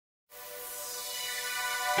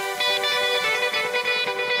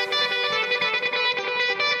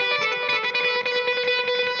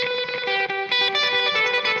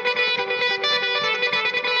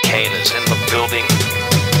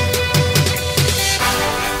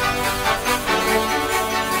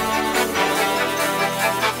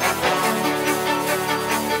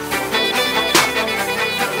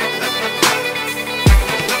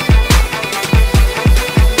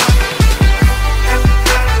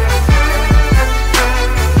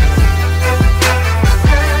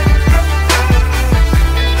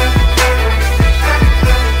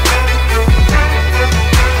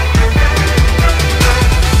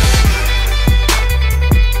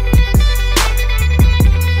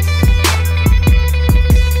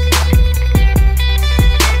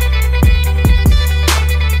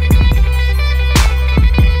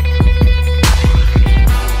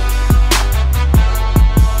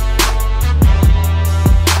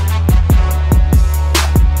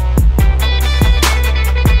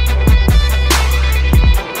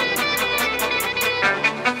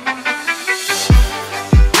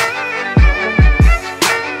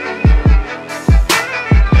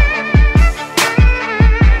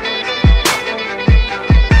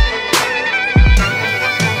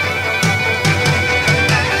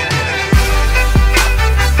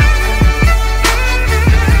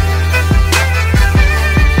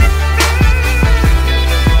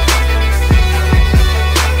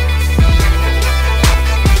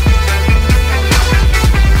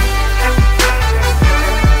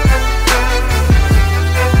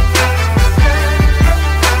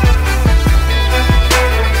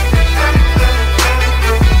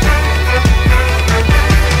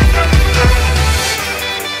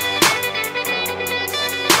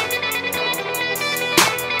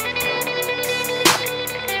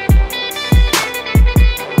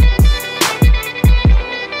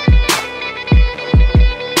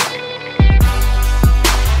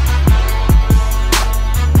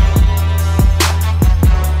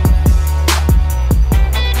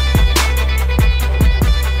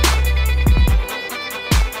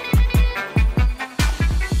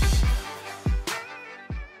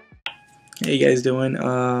How you guys doing?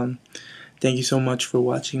 Thank you so much for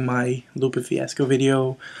watching my Lupe Fiasco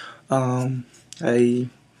video.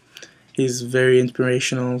 He's very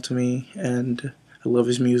inspirational to me, and I love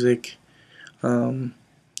his music. And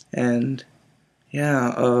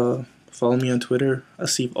yeah, follow me on Twitter,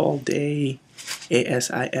 ASIF all day,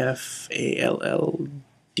 ASIFALLDAY.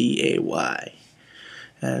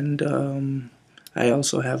 And I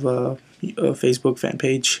also have a Facebook fan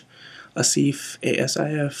page, ASIF,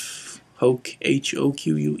 ASIF, HOQUE,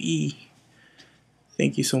 HOQUE.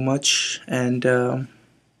 Thank you so much, and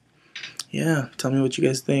yeah, tell me what you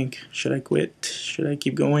guys think. Should I quit? Should I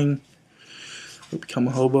keep going? Or become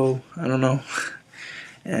a hobo? I don't know.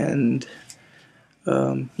 And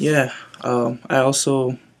yeah, I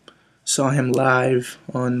also saw him live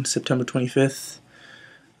on September 25th.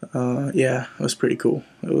 Yeah, it was pretty cool.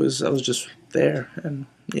 I was just there, and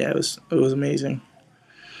yeah, it was amazing.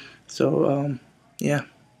 So yeah,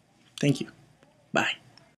 thank you. Bye.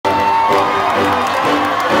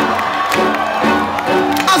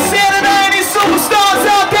 I said there ain't any superstars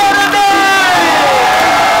out there today.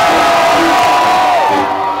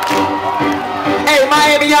 Hey,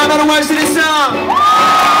 Miami, y'all know the words to this song.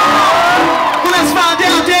 Well, let's find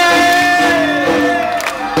out there.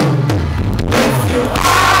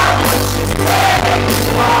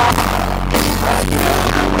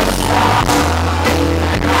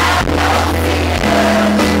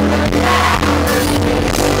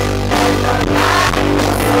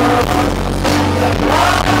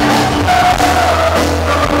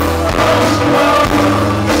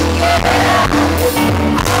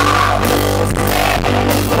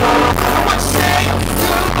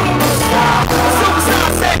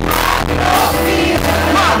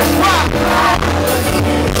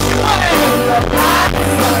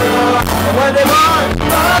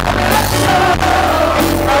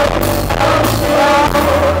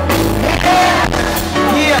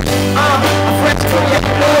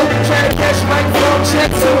 Trying to catch my phone, check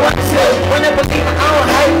to what to. When I believe I don't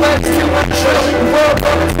hype, but it's too much. The world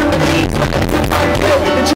going to the beat,